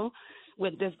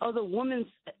 When there's other women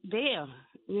there,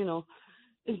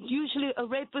 it's usually a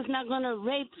rapist not going to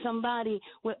rape somebody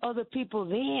with other people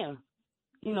there.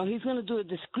 He's going to do it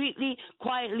discreetly,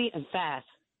 quietly, and fast.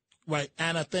 Right.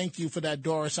 Anna, thank you for that,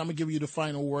 Doris. I'm going to give you the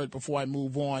final word before I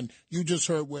move on. You just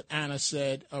heard what Anna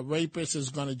said. A rapist is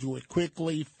going to do it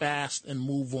quickly, fast, and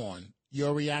move on.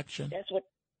 Your reaction? That's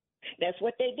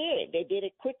what they did. They did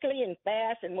it quickly and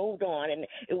fast and moved on. And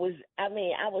it was, I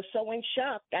was so in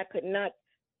shock. I could not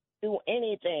do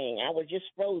anything. I was just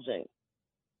frozen.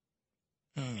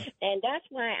 And that's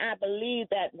why I believe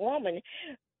that woman,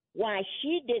 why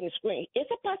she didn't scream. It's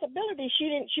a possibility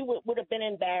she would have been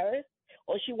embarrassed,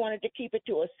 or she wanted to keep it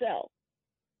to herself.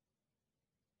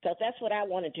 Because that's what I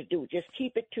wanted to do, just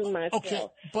keep it to myself. Okay,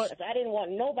 but I didn't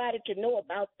want nobody to know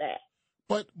about that.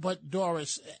 But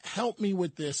Doris, help me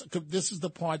with this. 'Cause this is the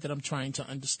part that I'm trying to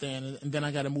understand, and then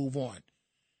I got to move on.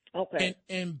 Okay.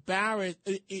 Embarrassed.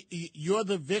 You're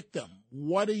the victim.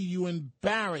 What are you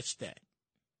embarrassed at?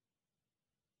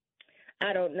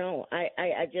 I don't know.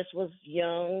 I just was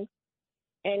young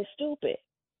and stupid.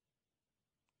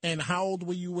 And how old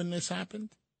were you when this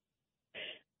happened?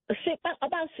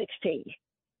 About 16.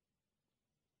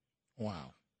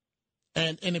 Wow.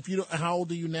 And if you don't, how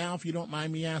old are you now, if you don't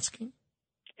mind me asking?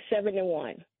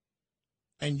 71.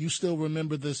 And you still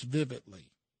remember this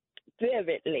vividly?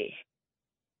 Vividly.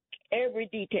 Every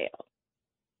detail.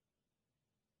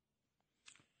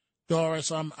 Doris,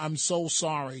 I'm so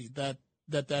sorry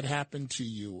that happened to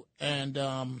you. And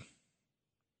I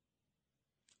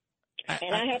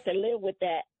had to live with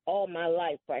that all my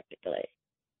life practically.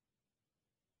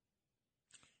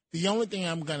 The only thing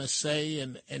I'm going to say,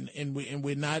 and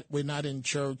we're not in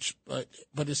church, but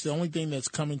it's the only thing that's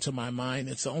coming to my mind.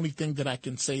 It's the only thing that I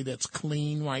can say that's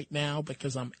clean right now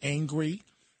because I'm angry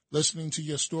listening to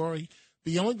your story.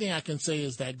 The only thing I can say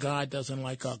is that God doesn't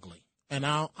like ugly, and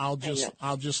I'll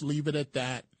just leave it at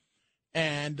that.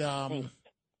 And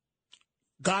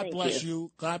God bless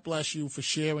you. God bless you for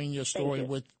sharing your story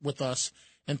with us,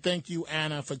 and thank you,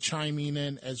 Anna, for chiming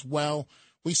in as well.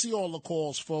 We see all the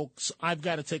calls, folks. I've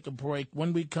got to take a break.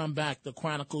 When we come back, the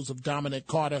Chronicles of Dominic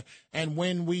Carter. And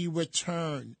when we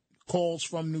return, calls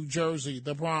from New Jersey,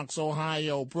 the Bronx,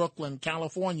 Ohio, Brooklyn,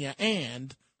 California,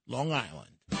 and Long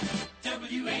Island.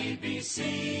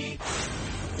 WABC.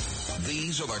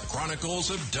 These are the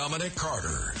Chronicles of Dominic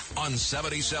Carter on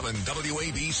 77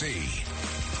 WABC.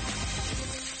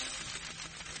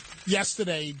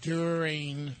 Yesterday,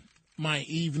 during my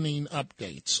evening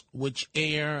updates, which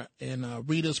air in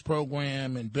Rita's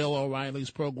program and Bill O'Reilly's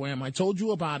program, I told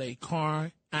you about a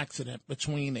car accident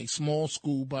between a small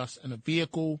school bus and a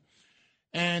vehicle.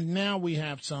 And now we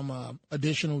have some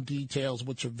additional details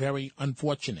which are very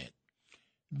unfortunate.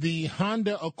 The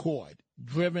Honda Accord,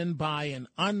 driven by an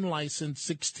unlicensed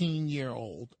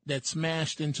 16-year-old that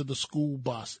smashed into the school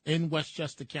bus in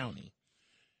Westchester County,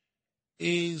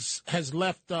 has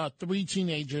left 3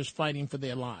 teenagers fighting for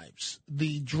their lives.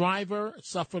 The driver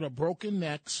suffered a broken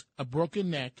neck,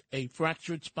 a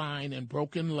fractured spine, and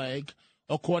broken leg,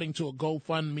 according to a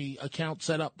GoFundMe account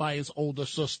set up by his older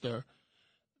sister.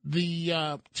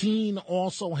 The teen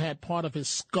also had part of his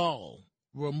skull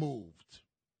removed.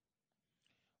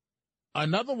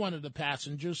 Another one of the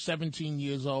passengers, 17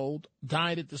 years old,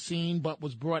 died at the scene but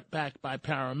was brought back by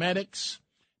paramedics.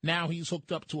 Now he's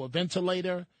hooked up to a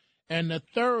ventilator. And the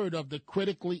third of the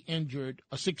critically injured,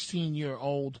 a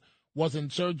 16-year-old, was in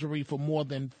surgery for more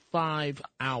than 5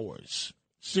 hours.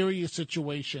 Serious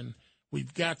situation.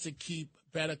 We've got to keep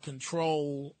better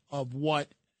control of what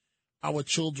our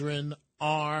children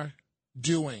are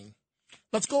doing.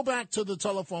 Let's go back to the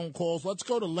telephone calls. Let's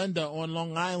go to Linda on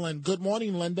Long Island. Good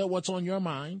morning, Linda. What's on your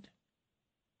mind?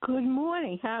 Good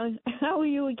morning. How are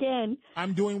you again?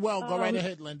 I'm doing well. Go right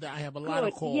ahead, Linda. I have a lot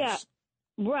of calls. Yeah.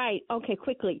 Right. Okay,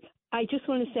 quickly. I just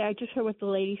want to say I just heard what the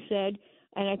lady said,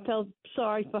 and I felt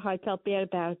sorry for her. I felt bad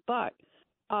about it. But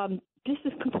this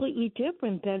is completely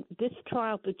different than this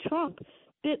trial for Trump.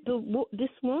 This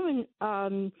woman,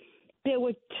 there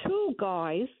were 2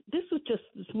 guys. This was just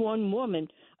this one woman.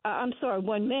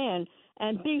 One man.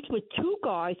 And these were 2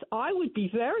 guys. I would be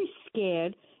very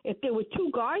scared if there were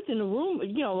 2 guys in a room,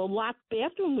 a locked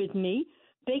bathroom with me.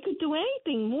 They could do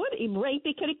anything. Rape,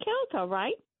 they could have killed her,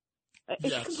 right?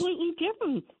 It's completely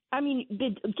different. I mean,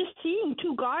 just seeing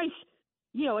 2 guys,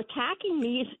 attacking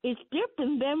me is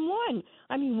different than one.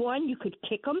 I mean, one, you could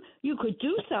kick them, you could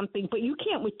do something, but you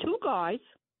can't with 2 guys.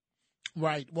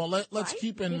 Right. Well, let's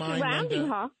keep in mind,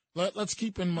 Linda, let's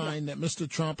keep in mind that Mr.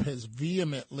 Trump has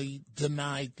vehemently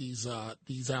denied these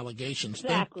allegations.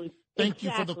 Exactly. Thank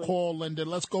you for the call, Linda.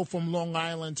 Let's go from Long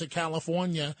Island to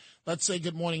California. Let's say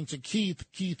good morning to Keith.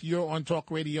 Keith, you're on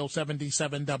Talk Radio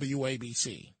 77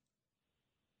 WABC.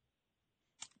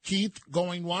 Keith,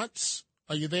 going once?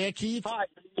 Are you there, Keith? Hi.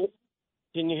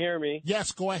 Can you hear me?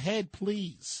 Yes, go ahead,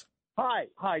 please. Hi.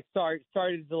 Sorry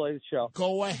to delay the show.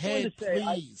 Go ahead,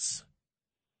 please.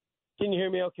 Can you hear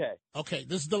me okay? Okay,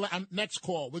 this is the next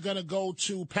call. We're going to go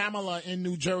to Pamela in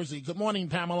New Jersey. Good morning,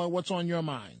 Pamela. What's on your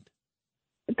mind?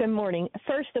 Good morning.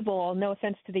 First of all, no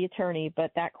offense to the attorney, but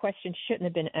that question shouldn't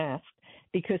have been asked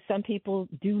because some people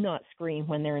do not scream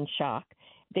when they're in shock.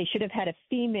 They should have had a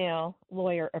female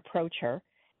lawyer approach her.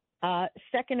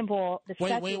 Second of all,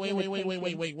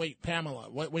 wait, Pamela.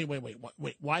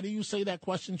 Wait. Why do you say that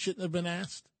question shouldn't have been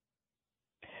asked?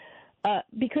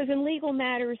 Because in legal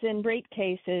matters and rape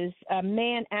cases, a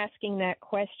man asking that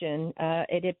question,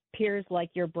 it appears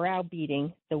like you're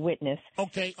browbeating the witness.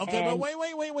 Okay, but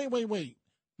wait.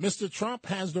 Mr. Trump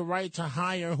has the right to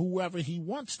hire whoever he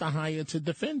wants to hire to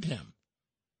defend him.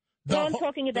 I'm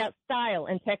talking about style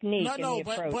and technique.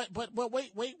 But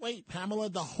wait, Pamela.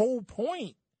 The whole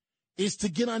point is to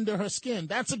get under her skin.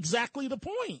 That's exactly the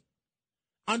point.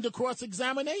 Under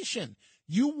cross-examination,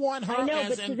 you want her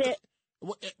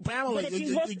Pamela.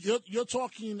 You're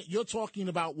talking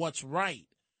about what's right.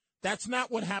 That's not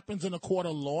what happens in a court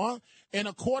of law. In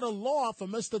a court of law, for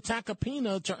Mr.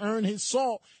 Tacopina to earn his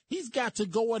salt, he's got to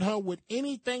go at her with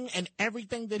anything and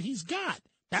everything that he's got.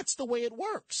 That's the way it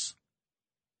works.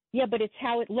 Yeah, but it's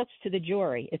how it looks to the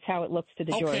jury.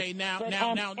 Okay, now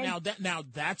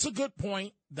that's a good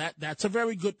point. That's a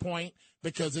very good point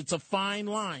because it's a fine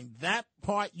line. That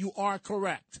part you are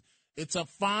correct. It's a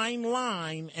fine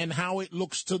line and how it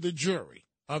looks to the jury.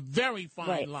 A very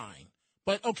fine line.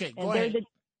 But okay, go ahead.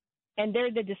 And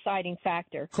they're the deciding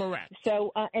factor. Correct.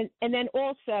 So, and then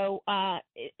also,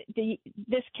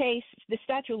 this case, the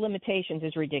statute of limitations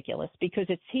is ridiculous because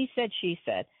it's he said, she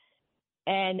said.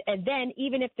 And then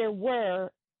even if there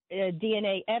were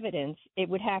DNA evidence, it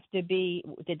would have to be,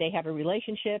 did they have a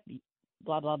relationship,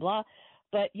 blah, blah, blah.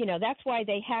 But, that's why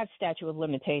they have statute of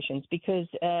limitations because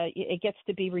it gets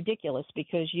to be ridiculous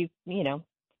because it's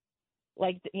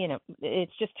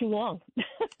just too long.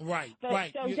 Right,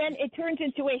 right. So then it turns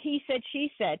into a he said,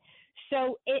 she said.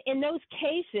 So in those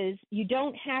cases, you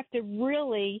don't have to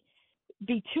really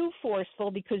be too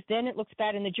forceful because then it looks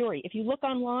bad in the jury. If you look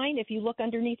online, if you look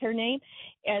underneath her name,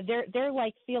 they're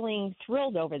like feeling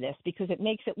thrilled over this because it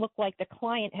makes it look like the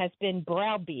client has been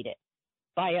browbeaten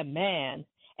by a man.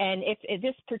 And if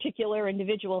this particular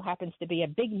individual happens to be a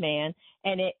big man,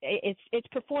 and it's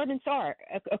performance art.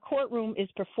 A courtroom is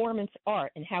performance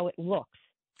art and how it looks.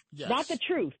 Yes. Not the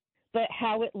truth, but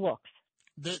how it looks.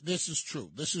 This is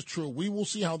true. We will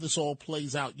see how this all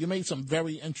plays out. You made some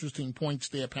very interesting points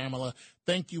there, Pamela.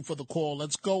 Thank you for the call.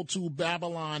 Let's go to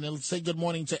Babylon and let's say good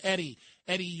morning to Eddie.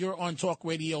 Eddie, you're on Talk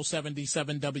Radio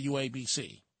 77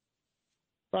 WABC.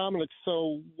 Dominic,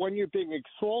 so when you're being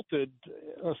assaulted,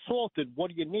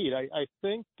 what do you need? I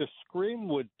think the scream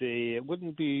it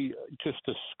wouldn't be just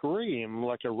a scream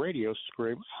like a radio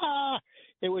scream.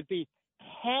 It would be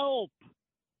help.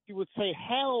 You would say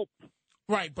help.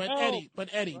 Right, but Eddie,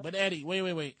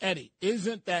 wait. Eddie,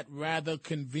 isn't that rather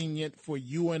convenient for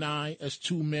you and I as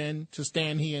two men to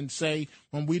stand here and say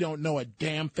when we don't know a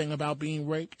damn thing about being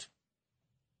raped?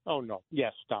 Oh no,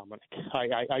 yes, Dominic.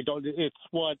 I don't. It's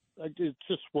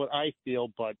just what I feel.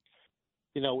 But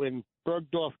in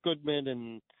Bergdorf Goodman,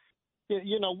 and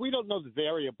we don't know the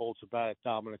variables about it,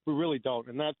 Dominic. We really don't,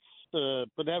 and that's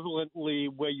benevolently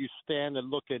where you stand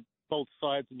and look at both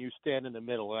sides, and you stand in the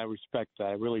middle. And I respect that.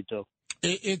 I really do.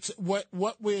 It's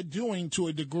what we're doing to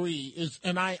a degree is,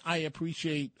 and I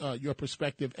appreciate your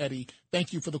perspective, Eddie.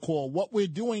 Thank you for the call. What we're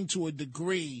doing to a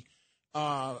degree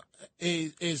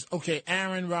is okay.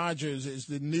 Aaron Rodgers is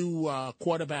the new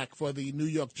quarterback for the New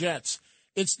York Jets.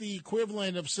 It's the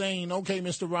equivalent of saying, okay,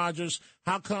 Mr. Rodgers,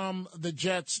 how come the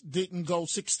Jets didn't go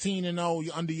 16-0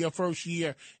 under your first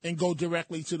year and go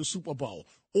directly to the Super Bowl?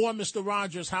 Or Mr.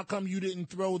 Rodgers, how come you didn't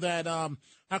throw that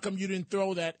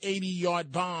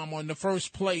 80-yard bomb on the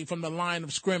first play from the line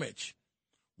of scrimmage?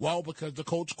 Well, because the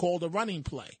coach called a running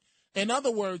play. In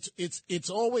other words, it's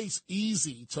always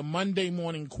easy to Monday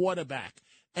morning quarterback.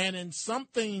 And in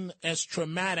something as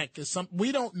traumatic as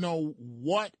we don't know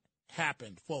what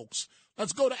happened, folks.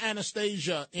 Let's go to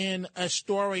Anastasia in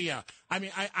Astoria. I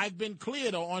mean, I've been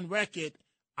clear, though, on record.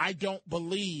 I don't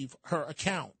believe her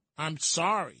account. I'm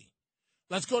sorry.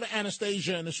 Let's go to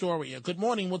Anastasia in Astoria. Good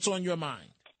morning. What's on your mind?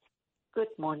 Good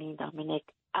morning, Dominic.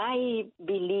 I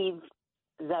believe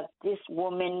that this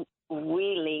woman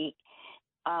really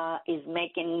is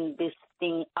making this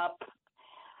thing up.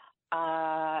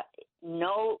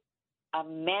 No, a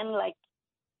man like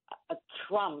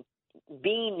Trump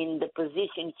being in the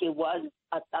position he was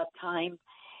at that time,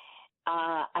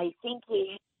 I think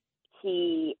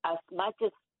he, as much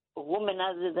as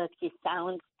womanizer that he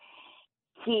sounds,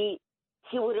 he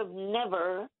would have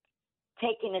never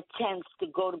taken a chance to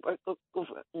go to Berkeley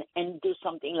and do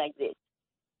something like this.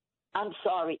 I'm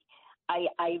sorry.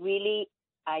 I really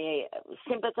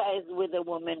sympathize with the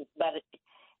woman, but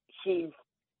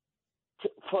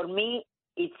for me,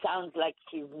 it sounds like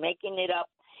she's making it up.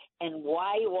 And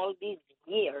why all these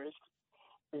years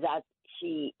that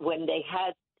when they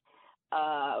had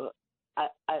a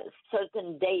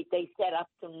certain date, they said up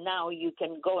to now you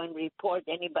can go and report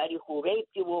anybody who raped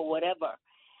you or whatever.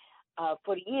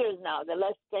 for years now. The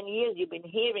last 10 years, you've been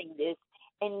hearing this,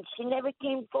 and she never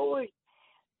came forward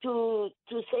to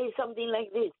say something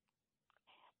like this.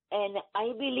 And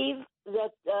I believe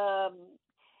that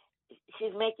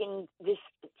she's making this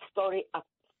story up.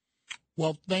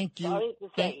 Well, thank you. Sorry to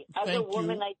say, Thank you.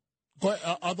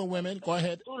 Other women, go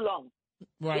ahead. Too long.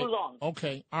 Right. Too long.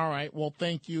 Okay. All right. Well,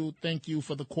 thank you. Thank you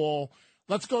for the call.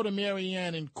 Let's go to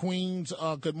Marianne in Queens.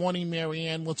 Good morning,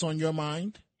 Marianne. What's on your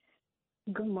mind?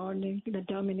 Good morning,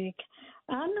 Dominic.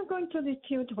 I'm not going to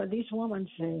dispute what this woman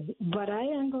says, but I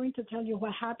am going to tell you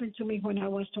what happened to me when I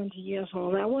was 20 years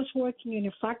old. I was working in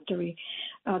a factory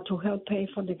to help pay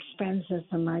for the expenses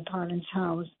in my parents'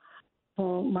 house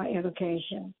for my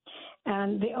education.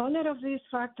 And the owner of these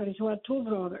factories were two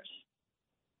brothers.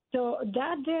 So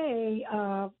that day,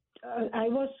 I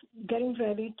was getting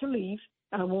ready to leave.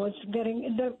 I was getting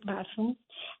in the bathroom,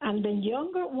 and the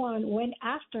younger one went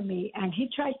after me, and he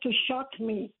tried to shock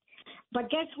me. But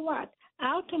guess what?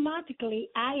 Automatically,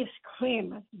 I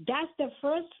screamed. That's the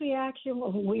first reaction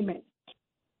of women.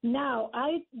 Now,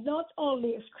 I not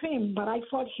only screamed, but I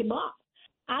fought him off.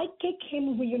 I kicked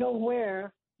him, you know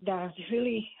where, that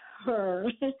really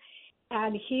hurt,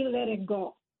 and he let it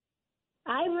go.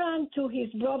 I ran to his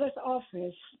brother's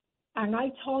office, and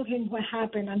I told him what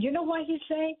happened. And you know what he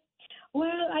said? Well,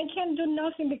 I can't do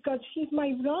nothing because he's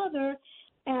my brother,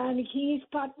 and he's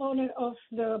part owner of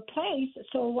the place,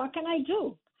 so what can I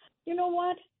do? You know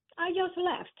what? I just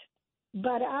left.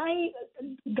 But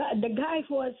the guy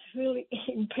was really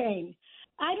in pain.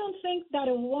 I don't think that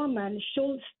a woman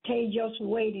should stay just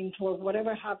waiting for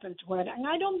whatever happened to her. And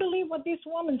I don't believe what this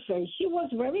woman says. She was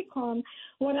very calm.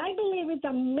 What I believe is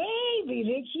that maybe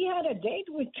that she had a date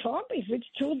with Trump, if it's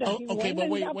true that he Okay, went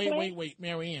but in that wait,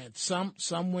 Marianne.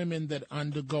 Some women that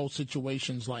undergo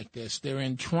situations like this, they're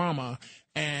in trauma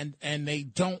and they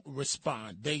don't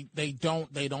respond. They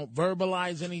don't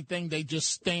verbalize anything. They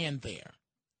just stand there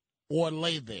or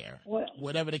lay there,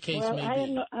 whatever the case may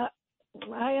be.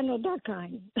 I am not that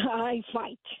kind. I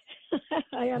fight.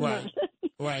 I am right.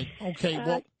 not. Right.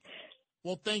 Okay.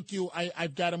 Well, thank you.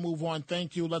 I've got to move on.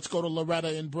 Thank you. Let's go to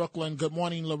Loretta in Brooklyn. Good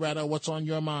morning, Loretta. What's on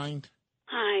your mind?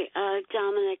 Hi,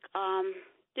 Dominic.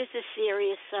 This is a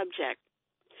serious subject,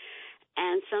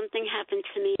 and something happened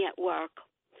to me at work.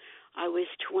 I was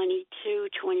 22,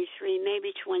 23,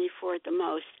 maybe 24 at the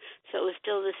most, so it was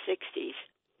still the 60s.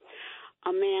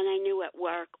 A man I knew at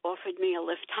work offered me a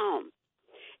lift home.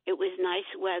 It was nice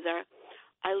weather.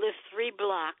 I lived 3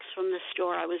 blocks from the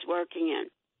store I was working in.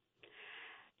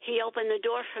 He opened the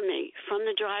door for me from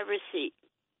the driver's seat.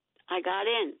 I got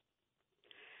in.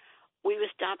 We were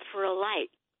stopped for a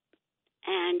light,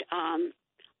 and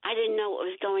I didn't know what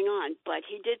was going on, but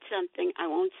he did something. I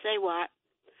won't say what.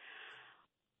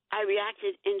 I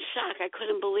reacted in shock. I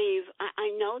couldn't believe.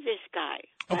 I know this guy.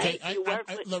 Okay,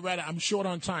 right? Loretta, I'm short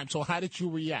on time, so how did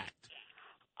you react?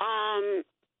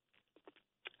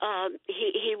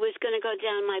 He was going to go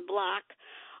down my block.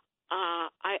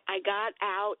 I got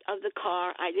out of the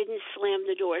car. I didn't slam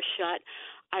the door shut.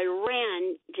 I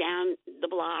ran down the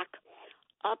block,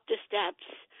 up the steps.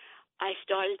 I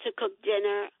started to cook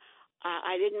dinner.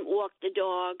 I didn't walk the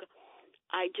dog.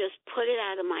 I just put it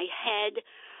out of my head.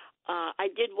 I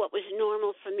did what was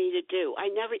normal for me to do. I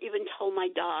never even told my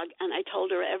dog, and I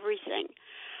told her everything.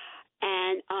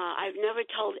 And I've never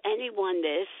told anyone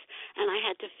this, and I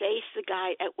had to face the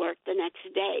guy at work the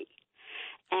next day.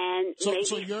 And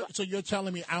so you're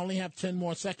telling me I only have 10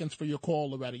 more seconds for your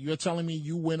call, Loretta. You're telling me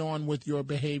you went on with your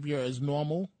behavior as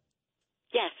normal?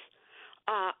 Yes.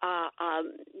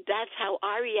 That's how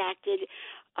I reacted.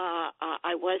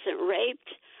 I wasn't raped,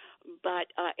 but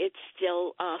it's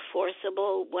still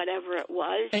forcible, whatever it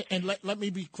was. And let me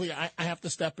be clear. I have to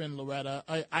step in, Loretta.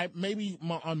 I maybe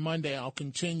on Monday I'll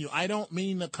continue. I don't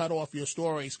mean to cut off your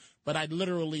stories, but I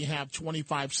literally have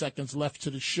 25 seconds left to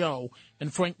the show,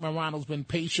 and Frank Morano's been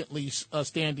patiently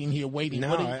standing here waiting.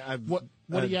 No,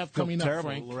 what do you have coming up,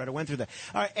 Frank? Loretta went through that.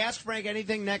 All right, ask Frank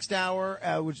anything next hour.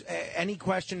 Any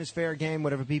question is fair game,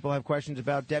 whatever people have questions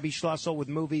about. Debbie Schlussel with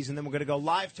movies, and then we're going to go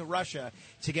live to Russia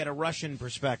to get a Russian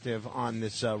perspective on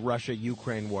this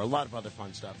Russia-Ukraine war. A lot of other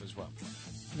fun stuff as well.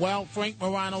 Well, Frank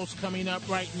Morano's coming up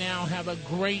right now. Have a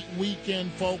great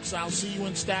weekend, folks. I'll see you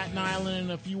in Staten Island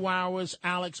in a few hours.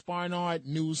 Alex Barnard,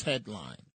 News Headline.